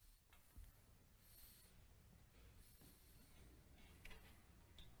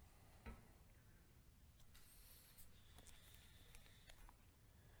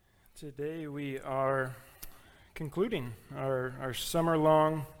Today we are concluding our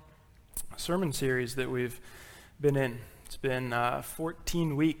summer-long sermon series that we've been in. It's been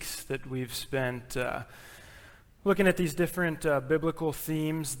 14 weeks that we've spent looking at these different biblical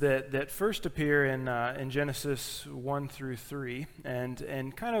themes that first appear in Genesis 1 through 3,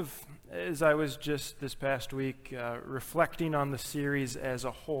 and kind of as I was just this past week reflecting on the series as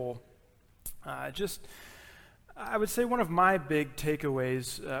a whole, I would say one of my big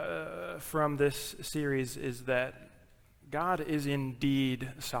takeaways from this series is that God is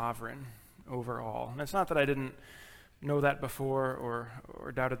indeed sovereign over all. And it's not that I didn't know that before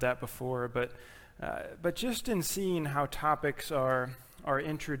or doubted that before, but just in seeing how topics are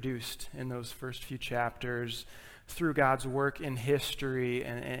introduced in those first few chapters through God's work in history,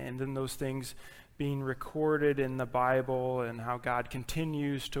 and then those things being recorded in the Bible, and how God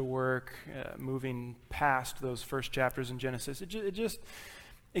continues to work, moving past those first chapters in Genesis.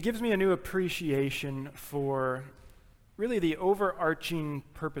 It gives me a new appreciation for really the overarching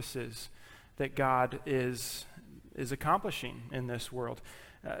purposes that God is accomplishing in this world.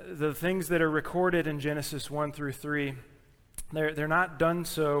 The things that are recorded in Genesis 1 through 3, they're not done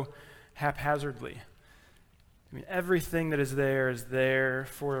so haphazardly. I mean, everything that is there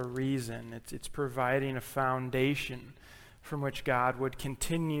for a reason. It's providing a foundation from which God would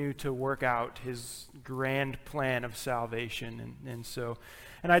continue to work out his grand plan of salvation.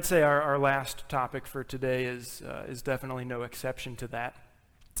 And I'd say our last topic for today is definitely no exception to that.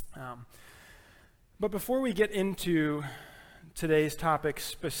 But before we get into today's topic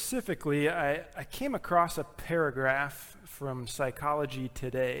specifically, I came across a paragraph from Psychology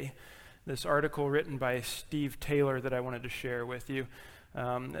Today, this article written by Steve Taylor that I wanted to share with you.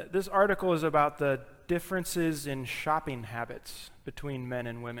 This article is about the differences in shopping habits between men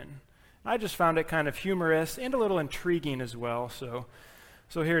and women. I just found it kind of humorous and a little intriguing as well. So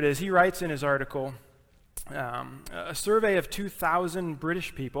here it is. He writes in his article, a survey of 2,000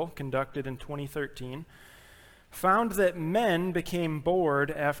 British people conducted in 2013 found that men became bored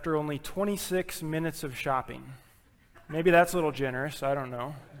after only 26 minutes of shopping. Maybe that's a little generous, I don't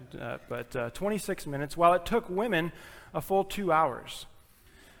know. But 26 minutes, while it took women a full 2 hours.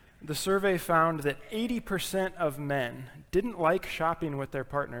 The survey found that 80% of men didn't like shopping with their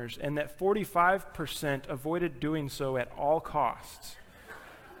partners, and that 45% avoided doing so at all costs.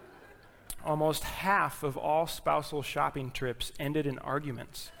 Almost half of all spousal shopping trips ended in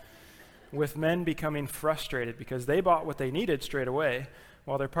arguments, with men becoming frustrated because they bought what they needed straight away,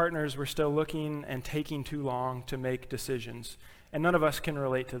 while their partners were still looking and taking too long to make decisions. And none of us can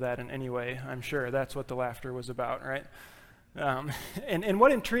relate to that in any way, I'm sure. That's what the laughter was about, right? And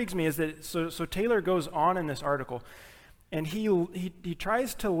what intrigues me is that, so Taylor goes on in this article, and he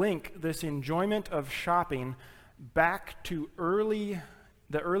tries to link this enjoyment of shopping back to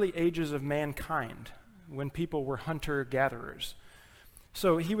the early ages of mankind, when people were hunter-gatherers.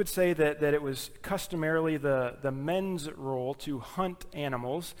 So he would say that it was customarily the men's role to hunt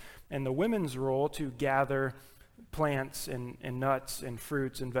animals, and the women's role to gather plants and nuts and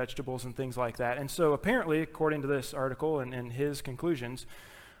fruits and vegetables and things like that. And so apparently, according to this article and his conclusions,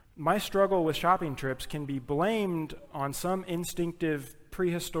 my struggle with shopping trips can be blamed on some instinctive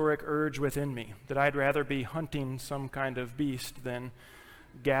prehistoric urge within me, that I'd rather be hunting some kind of beast than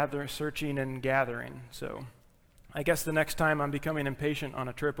searching and gathering. So I guess the next time I'm becoming impatient on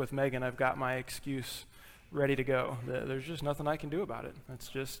a trip with Megan, I've got my excuse ready to go. There's just nothing I can do about it.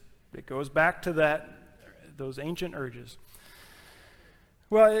 It goes back to those ancient urges.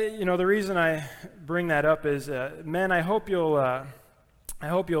 Well, the reason I bring that up is, men, I hope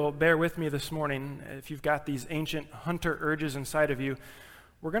you'll bear with me this morning. If you've got these ancient hunter urges inside of you,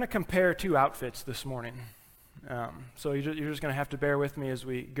 we're going to compare two outfits this morning. So you're just going to have to bear with me as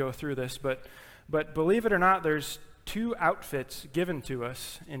we go through this. But believe it or not, there's two outfits given to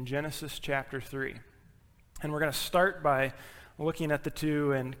us in Genesis chapter 3. And we're going to start by looking at the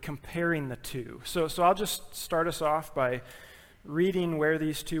two and comparing the two. So I'll just start us off by reading where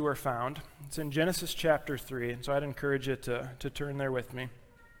these two are found. It's in Genesis chapter 3, and so I'd encourage you to turn there with me.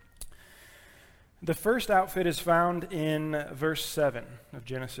 The first outfit is found in verse 7 of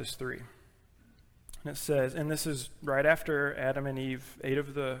Genesis 3. And it says, and this is right after Adam and Eve ate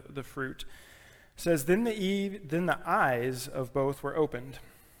of the fruit. It says, Then the eyes of both were opened,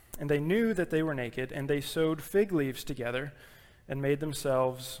 and they knew that they were naked, and they sewed fig leaves together and made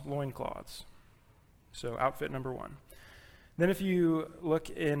themselves loincloths. So outfit number one. Then if you look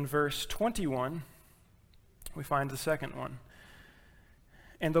in verse 21, we find the second one.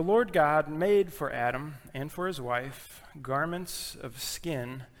 And the Lord God made for Adam and for his wife garments of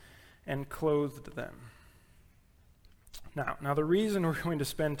skin and clothed them. Now, the reason we're going to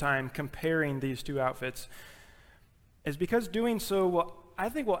spend time comparing these two outfits is because doing so I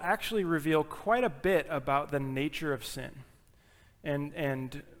think will actually reveal quite a bit about the nature of sin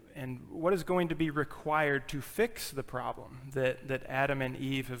and what is going to be required to fix the problem that Adam and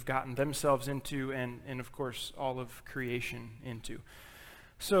Eve have gotten themselves into and of course all of creation into.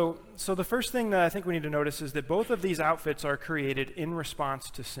 So the first thing that I think we need to notice is that both of these outfits are created in response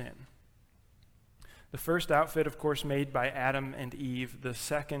to sin. The first outfit, of course, made by Adam and Eve, the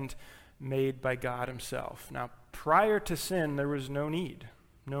second made by God himself. Now, prior to sin, there was no need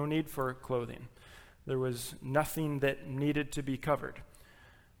for clothing. There was nothing that needed to be covered.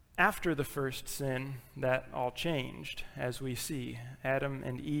 After the first sin, that all changed, as we see. Adam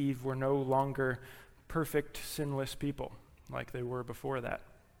and Eve were no longer perfect, sinless people like they were before that.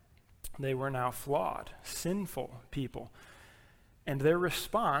 They were now flawed, sinful people. And their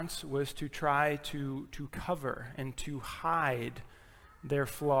response was to try to cover and to hide their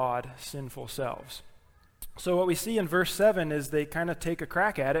flawed, sinful selves. So what we see in verse 7 is they kind of take a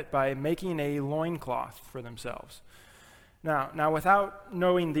crack at it by making a loincloth for themselves. Now, without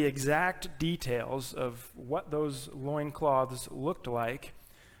knowing the exact details of what those loincloths looked like,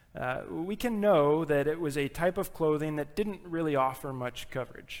 we can know that it was a type of clothing that didn't really offer much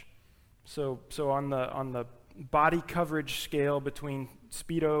coverage. So on the body coverage scale between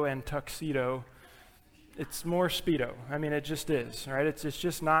Speedo and tuxedo, it's more Speedo. I mean, it just is, right? It's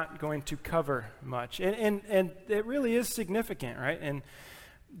just not going to cover much. And it really is significant, right? And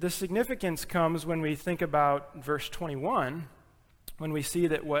the significance comes when we think about verse 21, when we see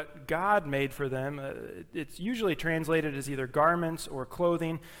that what God made for them, it's usually translated as either garments or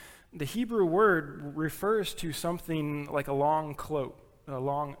clothing. The Hebrew word refers to something like a long coat,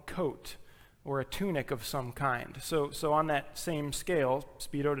 or a tunic of some kind. So on that same scale,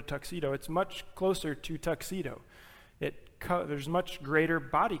 Speedo to tuxedo, it's much closer to tuxedo. There's much greater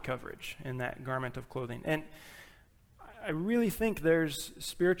body coverage in that garment of clothing. And I really think there's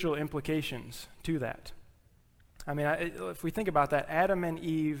spiritual implications to that. I mean, if we think about that, Adam and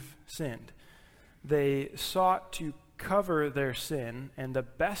Eve sinned. They sought to cover their sin, and the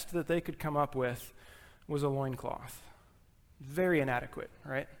best that they could come up with was a loincloth. Very inadequate,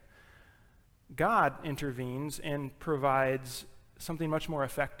 right? God intervenes and provides something much more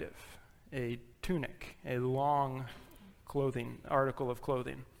effective, a tunic, a long article of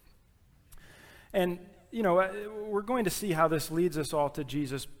clothing. And, we're going to see how this leads us all to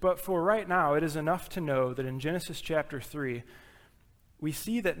Jesus, but for right now, it is enough to know that in Genesis chapter 3, we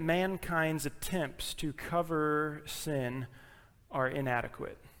see that mankind's attempts to cover sin are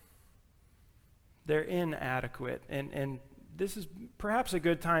inadequate. They're inadequate, and this is perhaps a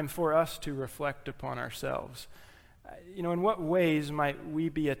good time for us to reflect upon ourselves. In what ways might we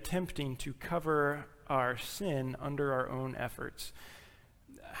be attempting to cover our sin under our own efforts?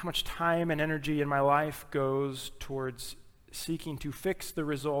 How much time and energy in my life goes towards seeking to fix the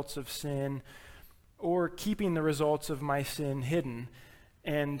results of sin or keeping the results of my sin hidden?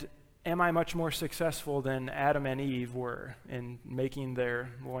 And am I much more successful than Adam and Eve were in making their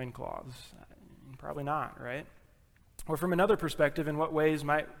loincloths? Probably not, right? Or from another perspective, in what ways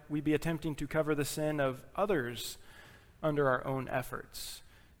might we be attempting to cover the sin of others under our own efforts?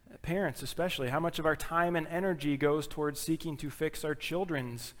 Parents especially, how much of our time and energy goes towards seeking to fix our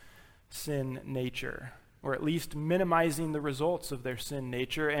children's sin nature, or at least minimizing the results of their sin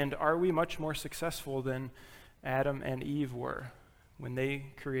nature? And are we much more successful than Adam and Eve were when they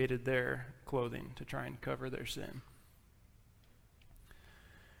created their clothing to try and cover their sin?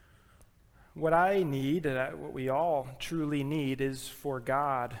 What I need, what we all truly need, is for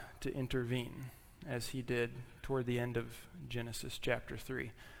God to intervene, as he did toward the end of Genesis chapter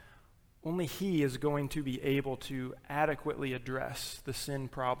 3. Only he is going to be able to adequately address the sin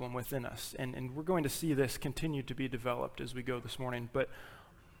problem within us. And we're going to see this continue to be developed as we go this morning. But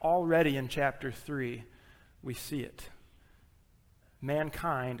already in chapter 3, we see it.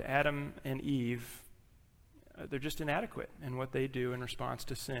 Mankind, Adam and Eve, they're just inadequate in what they do in response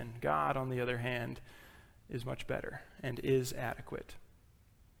to sin. God, on the other hand, is much better and is adequate.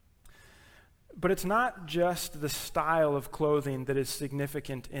 But it's not just the style of clothing that is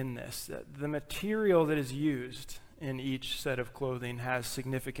significant in this. The material that is used in each set of clothing has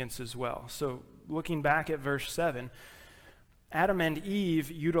significance as well. So looking back at verse 7, Adam and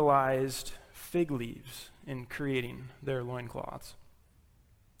Eve utilized fig leaves in creating their loincloths.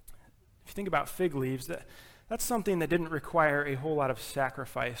 If you think about fig leaves, that's something that didn't require a whole lot of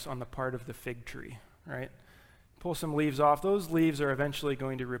sacrifice on the part of the fig tree, right? Pull some leaves off. Those leaves are eventually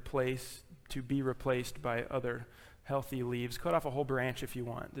going to be replaced by other healthy leaves. Cut off a whole branch if you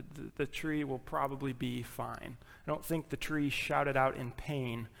want. The tree will probably be fine. I don't think the tree shouted out in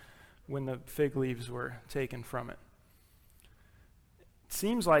pain when the fig leaves were taken from it. It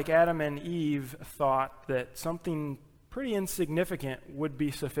seems like Adam and Eve thought that something pretty insignificant would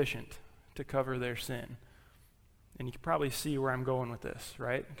be sufficient to cover their sin. And you can probably see where I'm going with this,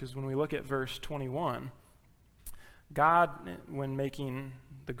 right? Because when we look at verse 21, God, when making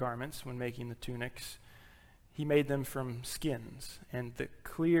the garments, when making the tunics, he made them from skins. And the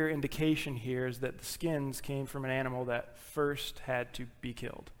clear indication here is that the skins came from an animal that first had to be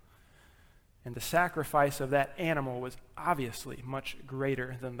killed. And the sacrifice of that animal was obviously much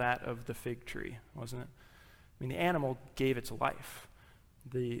greater than that of the fig tree, wasn't it? I mean, the animal gave its life.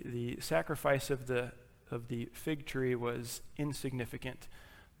 The sacrifice of the fig tree was insignificant.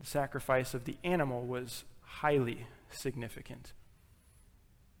 The sacrifice of the animal was highly significant.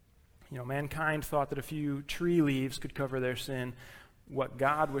 You know, mankind thought that a few tree leaves could cover their sin. What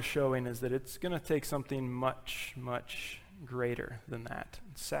God was showing is that it's going to take something much, much greater than that.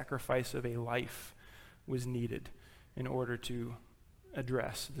 The sacrifice of a life was needed in order to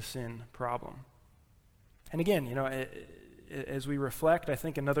address the sin problem. And again, you know, as we reflect, I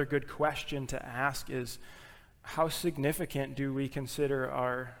think another good question to ask is, how significant do we consider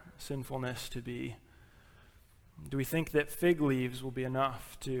our sinfulness to be? Do we think that fig leaves will be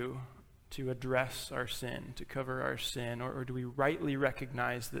enough to address our sin, to cover our sin, or do we rightly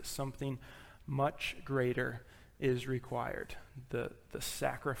recognize that something much greater is required, the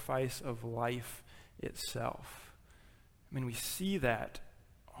sacrifice of life itself? I mean, we see that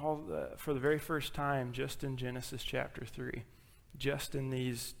for the very first time just in Genesis chapter 3, just in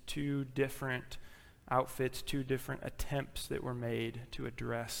these two different outfits, two different attempts that were made to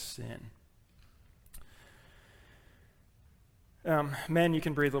address sin. Men, you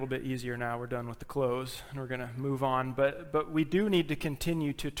can breathe a little bit easier now. We're done with the clothes, and we're going to move on. But we do need to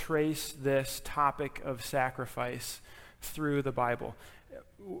continue to trace this topic of sacrifice through the Bible.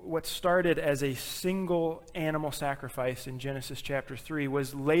 What started as a single animal sacrifice in Genesis chapter 3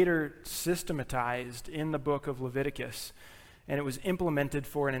 was later systematized in the book of Leviticus, and it was implemented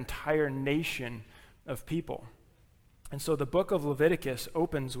for an entire nation of people. And so the book of Leviticus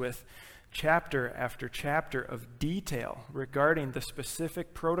opens with chapter after chapter of detail regarding the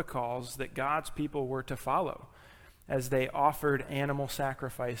specific protocols that God's people were to follow as they offered animal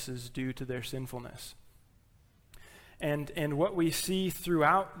sacrifices due to their sinfulness. And what we see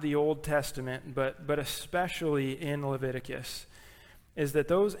throughout the Old Testament, but especially in Leviticus, is that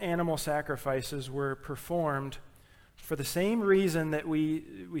those animal sacrifices were performed for the same reason that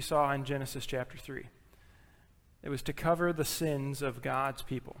we saw in Genesis chapter 3. It was to cover the sins of God's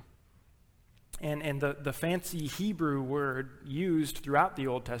people. And the fancy Hebrew word used throughout the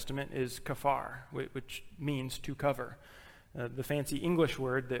Old Testament is kafar, which means to cover. The fancy English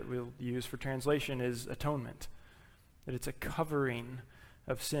word that we'll use for translation is atonement, that it's a covering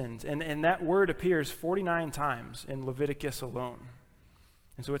of sins. And that word appears 49 times in Leviticus alone.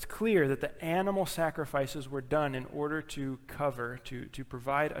 And so it's clear that the animal sacrifices were done in order to cover, to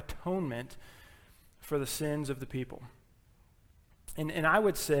provide atonement for the sins of the people. And I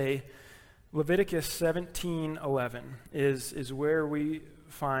would say Leviticus 17:11 is where we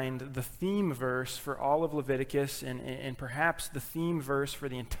find the theme verse for all of Leviticus and perhaps the theme verse for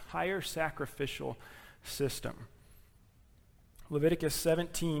the entire sacrificial system. Leviticus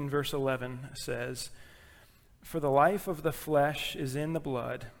 17 verse 11 says, "For the life of the flesh is in the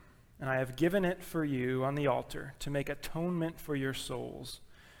blood, and I have given it for you on the altar to make atonement for your souls.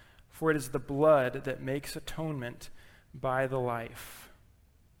 For it is the blood that makes atonement by the life."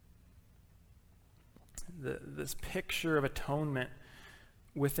 This picture of atonement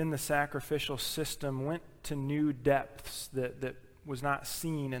within the sacrificial system went to new depths that was not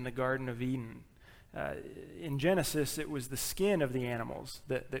seen in the Garden of Eden. In Genesis, it was the skin of the animals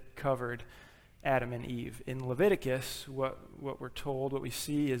that covered Adam and Eve. In Leviticus, what we're told, what we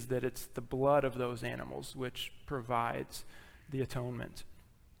see is that it's the blood of those animals which provides the atonement.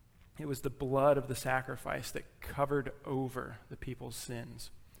 It was the blood of the sacrifice that covered over the people's sins.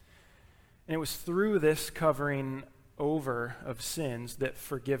 And it was through this covering over of sins that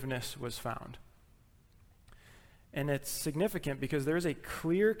forgiveness was found. And it's significant because there is a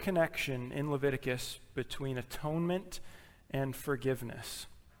clear connection in Leviticus between atonement and forgiveness.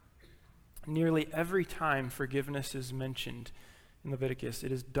 Nearly every time forgiveness is mentioned in Leviticus,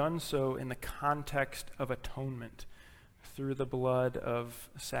 it is done so in the context of atonement through the blood of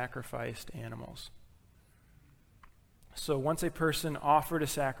sacrificed animals. So once a person offered a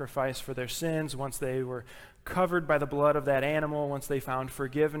sacrifice for their sins, once they were covered by the blood of that animal, once they found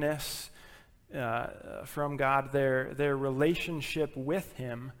forgiveness, from God, their relationship with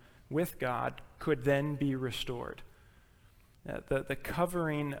him, with God, could then be restored. The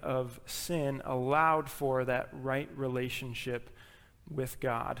covering of sin allowed for that right relationship with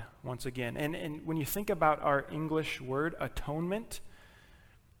God once again. And when you think about our English word, atonement,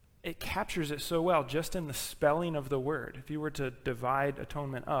 it captures it so well just in the spelling of the word. If you were to divide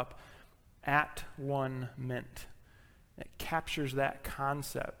atonement up, at one meant. It captures that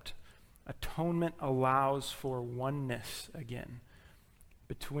concept. Atonement allows for oneness again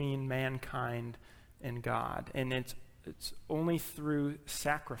between mankind and God. And it's only through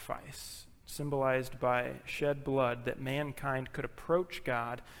sacrifice, symbolized by shed blood, that mankind could approach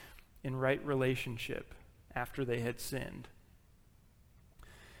God in right relationship after they had sinned.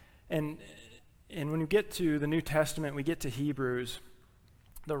 And when we get to the New Testament, we get to Hebrews.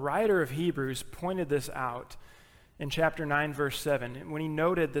 The writer of Hebrews pointed this out in chapter 9, verse 7, when he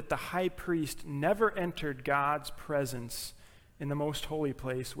noted that the high priest never entered God's presence in the most holy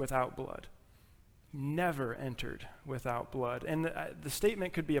place without blood. Never entered without blood. And the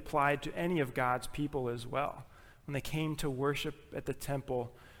statement could be applied to any of God's people as well. When they came to worship at the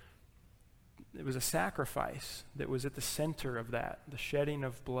temple, it was a sacrifice that was at the center of that, the shedding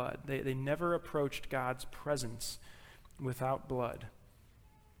of blood. They never approached God's presence without blood.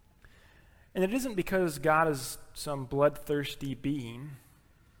 And it isn't because God is some bloodthirsty being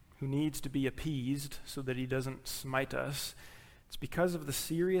who needs to be appeased so that he doesn't smite us. It's because of the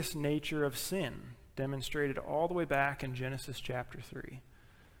serious nature of sin, demonstrated all the way back in Genesis chapter 3.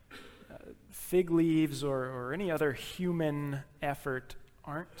 Fig leaves or any other human effort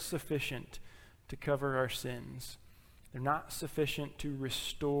aren't sufficient to cover our sins. They're not sufficient to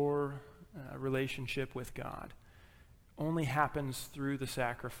restore a relationship with God. It only happens through the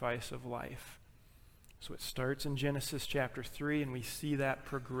sacrifice of life. So it starts in Genesis chapter 3, and we see that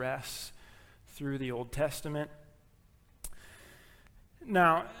progress through the Old Testament.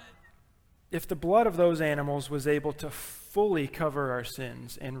 Now, if the blood of those animals was able to fully cover our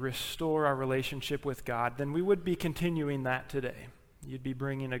sins and restore our relationship with God, then we would be continuing that today. You'd be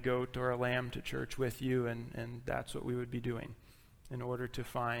bringing a goat or a lamb to church with you, and that's what we would be doing in order to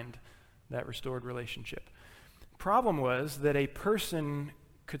find that restored relationship. Problem was that a person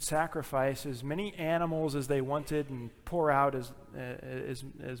could sacrifice as many animals as they wanted and pour out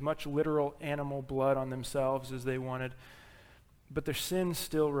as much literal animal blood on themselves as they wanted, but their sin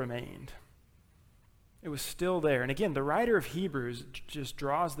still remained. It was still there. And again, the writer of Hebrews just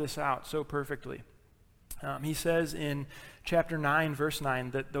draws this out so perfectly. He says in chapter 9, verse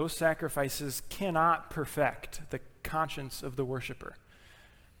 9, that those sacrifices cannot perfect the conscience of the worshiper.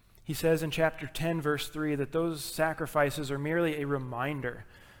 He says in chapter 10, verse 3, that those sacrifices are merely a reminder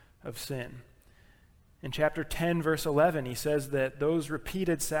of sin. In chapter 10, verse 11, he says that those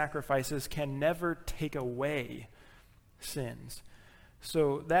repeated sacrifices can never take away sins.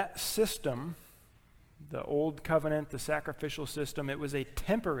 So that system, the old covenant, the sacrificial system, it was a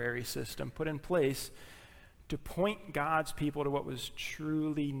temporary system put in place to point God's people to what was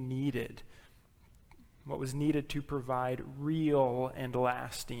truly needed, what was needed to provide real and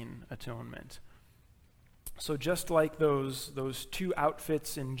lasting atonement. So just like those two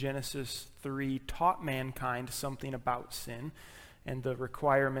outfits in Genesis 3 taught mankind something about sin and the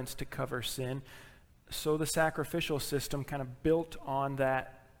requirements to cover sin, so the sacrificial system kind of built on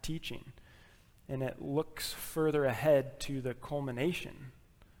that teaching. And it looks further ahead to the culmination.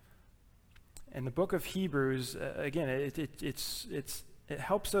 And the book of Hebrews, again, it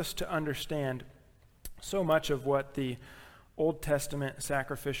helps us to understand so much of what the Old Testament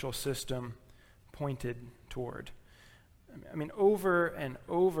sacrificial system pointed toward. I mean, over and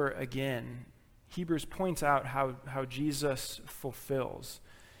over again, Hebrews points out how Jesus fulfills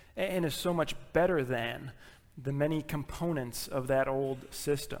and is so much better than the many components of that old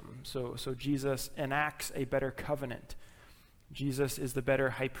system. So Jesus enacts a better covenant. Jesus is the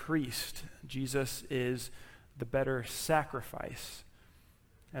better high priest. Jesus is the better sacrifice,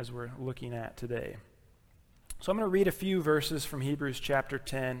 as we're looking at today. So I'm going to read a few verses from Hebrews chapter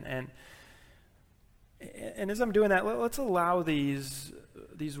 10, and as I'm doing that, let's allow these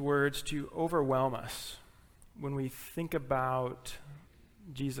words to overwhelm us when we think about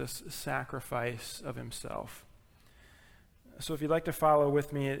Jesus' sacrifice of himself. So if you'd like to follow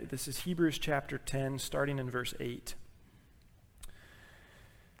with me, this is Hebrews chapter 10, starting in verse 8.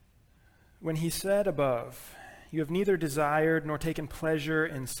 When he said above, "You have neither desired nor taken pleasure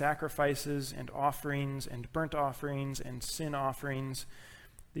in sacrifices and offerings and burnt offerings and sin offerings.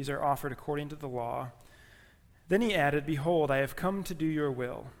 These are offered according to the law." Then he added, "Behold, I have come to do your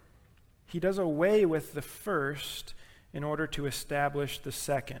will." He does away with the first in order to establish the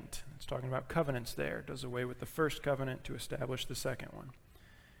second. It's talking about covenants there. It does away with the first covenant to establish the second one.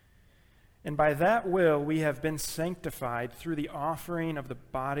 And by that will we have been sanctified through the offering of the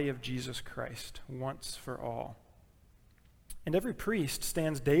body of Jesus Christ once for all. And every priest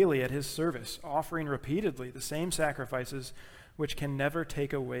stands daily at his service, offering repeatedly the same sacrifices which can never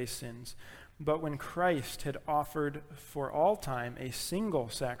take away sins. But when Christ had offered for all time a single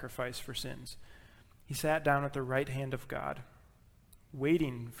sacrifice for sins, he sat down at the right hand of God,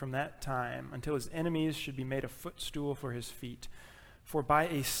 waiting from that time until his enemies should be made a footstool for his feet. For by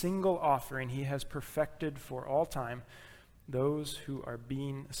a single offering he has perfected for all time those who are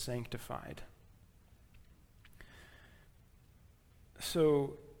being sanctified.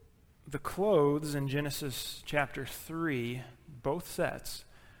 So the clothes in Genesis chapter 3, both sets,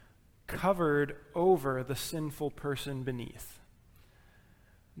 covered over the sinful person beneath.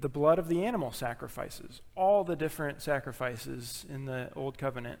 The blood of the animal sacrifices, all the different sacrifices in the Old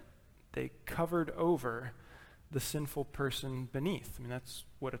Covenant, they covered over the sinful person beneath. I mean, that's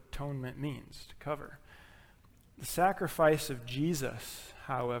what atonement means, to cover. The sacrifice of Jesus,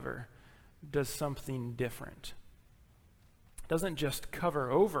 however, does something different. It doesn't just cover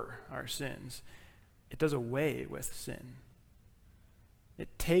over our sins, it does away with sin.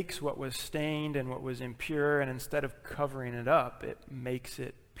 It takes what was stained and what was impure, and instead of covering it up, it makes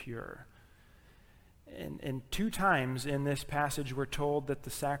it pure. And 2 times in this passage we're told that the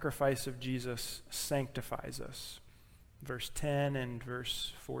sacrifice of Jesus sanctifies us. Verse 10 and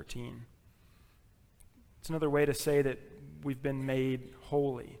verse 14. It's another way to say that we've been made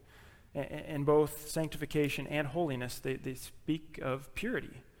holy. And both sanctification and holiness, they speak of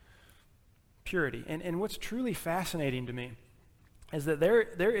purity. Purity. And what's truly fascinating to me is that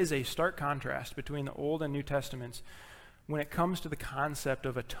there is a stark contrast between the Old and New Testaments when it comes to the concept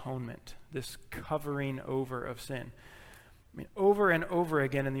of atonement, this covering over of sin. I mean, over and over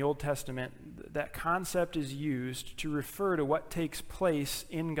again in the Old Testament, that concept is used to refer to what takes place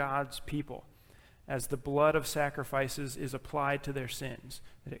in God's people as the blood of sacrifices is applied to their sins,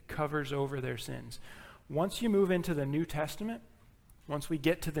 that it covers over their sins. Once you move into the New Testament, once we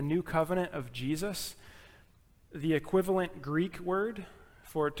get to the new covenant of Jesus, the equivalent Greek word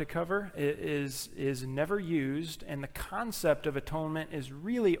for to cover is never used, and the concept of atonement is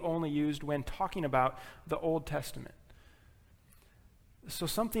really only used when talking about the Old Testament. So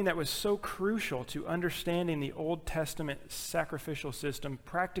something that was so crucial to understanding the Old Testament sacrificial system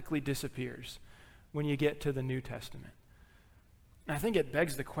practically disappears when you get to the New Testament. And I think it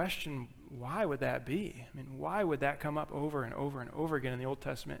begs the question, why would that be? I mean, why would that come up over and over and over again in the Old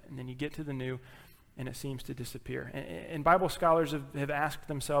Testament, and then you get to the New, and it seems to disappear? And Bible scholars have asked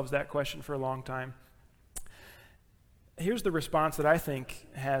themselves that question for a long time. Here's the response that I think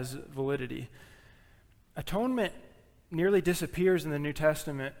has validity. Atonement nearly disappears in the New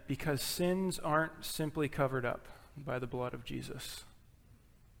Testament because sins aren't simply covered up by the blood of Jesus.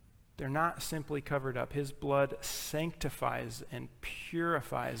 They're not simply covered up. His blood sanctifies and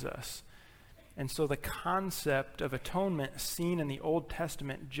purifies us. And so the concept of atonement seen in the Old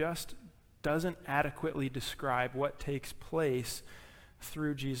Testament just doesn't adequately describe what takes place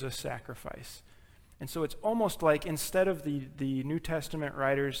through Jesus' sacrifice. And so it's almost like instead of the New Testament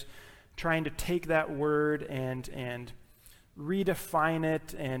writers trying to take that word and redefine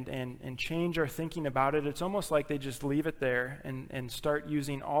it and change our thinking about it, it's almost like they just leave it there and start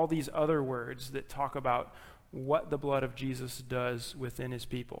using all these other words that talk about what the blood of Jesus does within his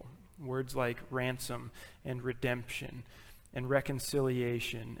people. Words like ransom and redemption and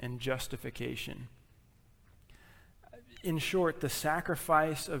reconciliation and justification. In short, the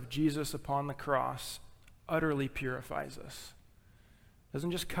sacrifice of Jesus upon the cross utterly purifies us. It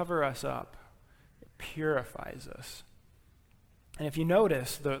doesn't just cover us up, it purifies us. And if you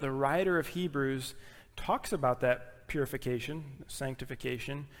notice, the writer of Hebrews talks about that purification,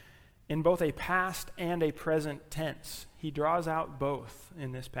 sanctification, in both a past and a present tense. He draws out both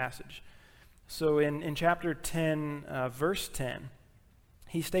in this passage. So in chapter 10, verse 10,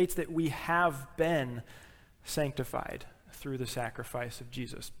 he states that we have been sanctified through the sacrifice of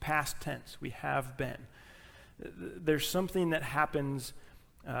Jesus. Past tense, we have been. There's something that happens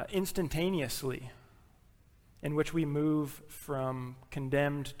instantaneously in which we move from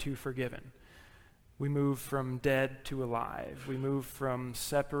condemned to forgiven. We move from dead to alive. We move from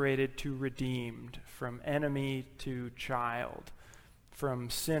separated to redeemed, from enemy to child, from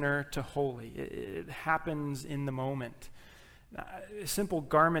sinner to holy. It happens in the moment. A simple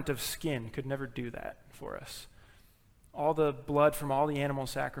garment of skin could never do that for us. All the blood from all the animal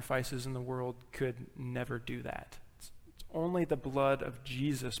sacrifices in the world could never do that. It's only the blood of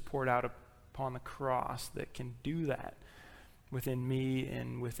Jesus poured out upon the cross that can do that. within me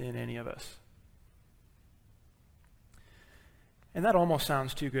and within any of us. And that almost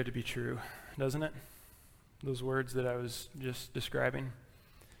sounds too good to be true, doesn't it? Those words that I was just describing.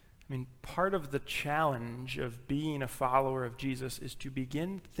 I mean, part of the challenge of being a follower of Jesus is to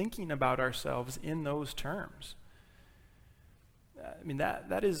begin thinking about ourselves in those terms. I mean,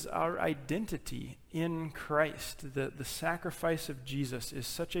 that is our identity in Christ. The sacrifice of Jesus is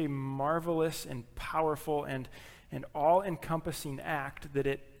such a marvelous and powerful and all-encompassing act that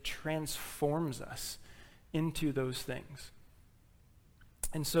it transforms us into those things.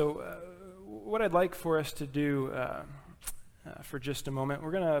 And so what I'd like for us to do for just a moment,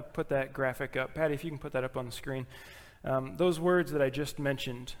 we're going to put that graphic up. Patty, if you can put that up on the screen. Those words that I just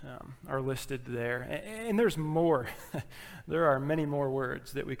mentioned are listed there. And there's more. There are many more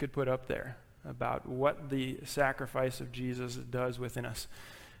words that we could put up there about what the sacrifice of Jesus does within us.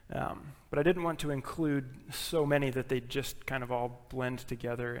 But I didn't want to include so many that they just kind of all blend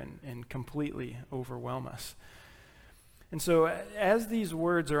together and completely overwhelm us. And so as these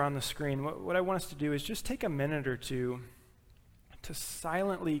words are on the screen, what I want us to do is just take a minute or two to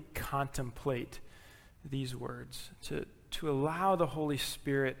silently contemplate these words, to allow the Holy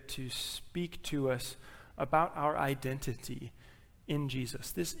Spirit to speak to us about our identity in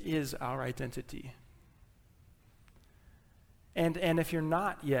Jesus. This is our identity. And if you're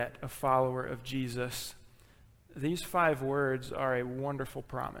not yet a follower of Jesus, these 5 words are a wonderful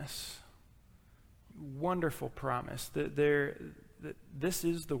promise. Wonderful promise that this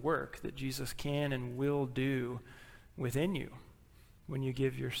is the work that Jesus can and will do within you when you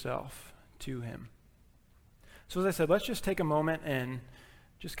give yourself to him. So as I said, let's just take a moment and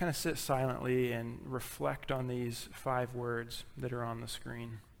just kind of sit silently and reflect on these 5 words that are on the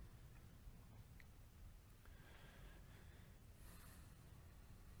screen.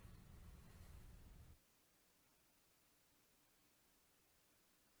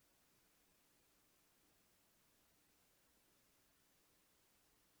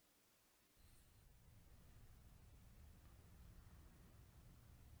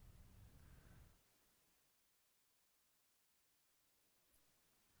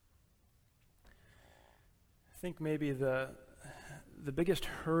 I think maybe the biggest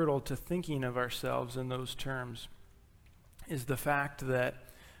hurdle to thinking of ourselves in those terms is the fact that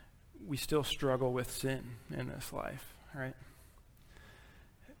we still struggle with sin in this life, right?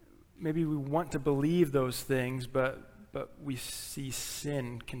 Maybe we want to believe those things, but we see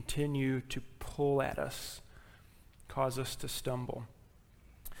sin continue to pull at us, cause us to stumble.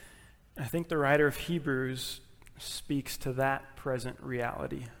 And I think the writer of Hebrews speaks to that present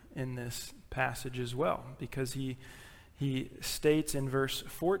reality in this passage as well, because he states in verse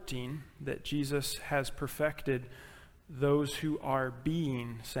 14 that Jesus has perfected those who are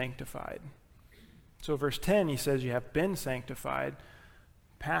being sanctified. So verse 10, he says you have been sanctified,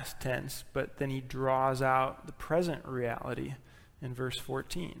 past tense, but then he draws out the present reality in verse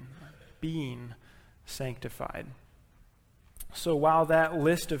 14, being sanctified. So while that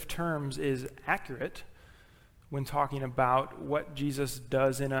list of terms is accurate when talking about what Jesus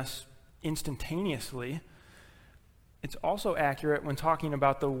does in us instantaneously, it's also accurate when talking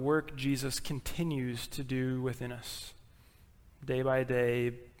about the work Jesus continues to do within us, day by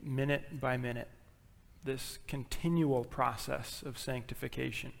day, minute by minute, this continual process of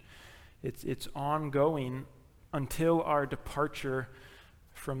sanctification. It's ongoing until our departure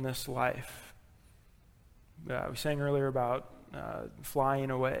from this life. We sang earlier about flying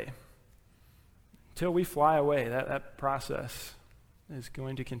away. Until we fly away, that process is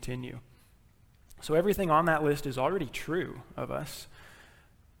going to continue. So everything on that list is already true of us,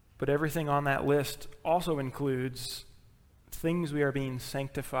 but everything on that list also includes things we are being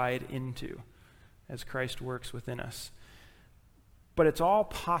sanctified into as Christ works within us. But it's all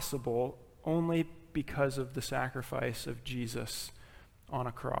possible only because of the sacrifice of Jesus on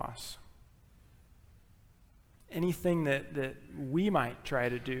a cross. Anything that we might try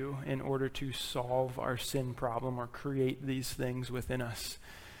to do in order to solve our sin problem or create these things within us,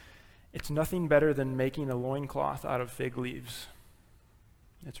 it's nothing better than making a loincloth out of fig leaves.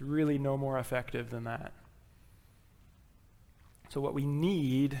 It's really no more effective than that. So what we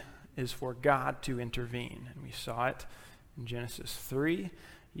need is for God to intervene. And we saw it in Genesis 3.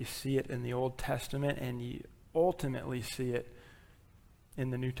 You see it in the Old Testament, and you ultimately see it in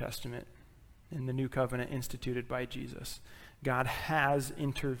the New Testament, in the new covenant instituted by Jesus. God has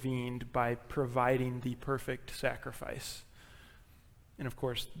intervened by providing the perfect sacrifice. And of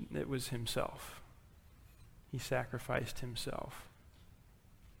course, it was himself. He sacrificed himself.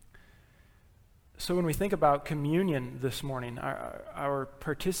 So when we think about communion this morning, our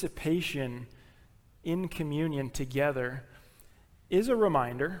participation in communion together is a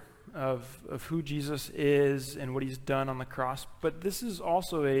reminder of who Jesus is and what he's done on the cross, but this is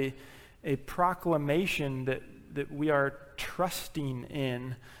also a proclamation that we are trusting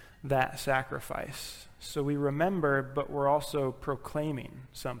in that sacrifice. So we remember, but we're also proclaiming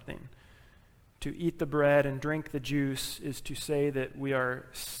something. To eat the bread and drink the juice is to say that we are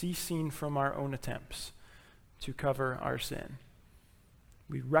ceasing from our own attempts to cover our sin.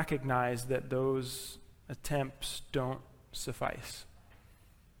 We recognize that those attempts don't suffice.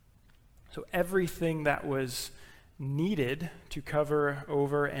 So everything that was needed to cover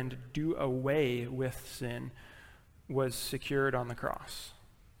over and do away with sin was secured on the cross.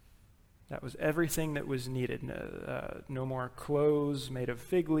 That was everything that was needed. No more clothes made of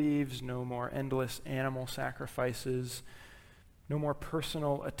fig leaves, no more endless animal sacrifices, no more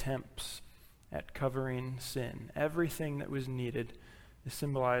personal attempts at covering sin. Everything that was needed is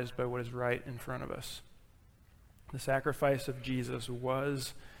symbolized by what is right in front of us. The sacrifice of Jesus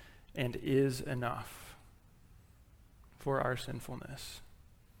was and is enough for our sinfulness.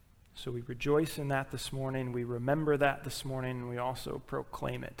 So we rejoice in that this morning, we remember that this morning, and we also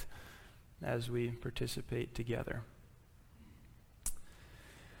proclaim it as we participate together.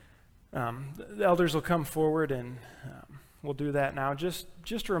 The elders will come forward and we'll do that now. Just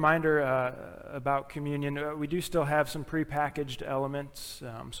a reminder about communion. We do still have some prepackaged elements,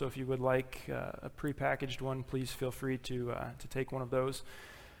 so if you would like a prepackaged one, please feel free to take one of those.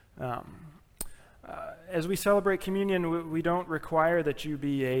 As we celebrate communion, we don't require that you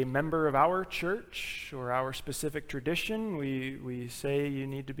be a member of our church or our specific tradition. We say you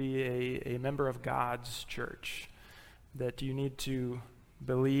need to be a member of God's church, that you need to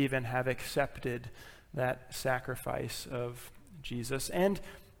believe and have accepted that sacrifice of Jesus. And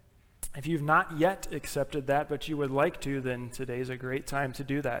if you've not yet accepted that, but you would like to, then today's a great time to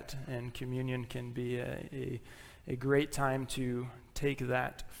do that. And communion can be a great time to take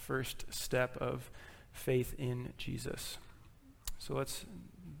that first step of faith in Jesus. So let's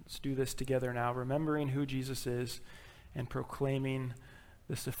do this together now, remembering who Jesus is and proclaiming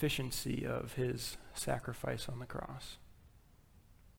the sufficiency of his sacrifice on the cross.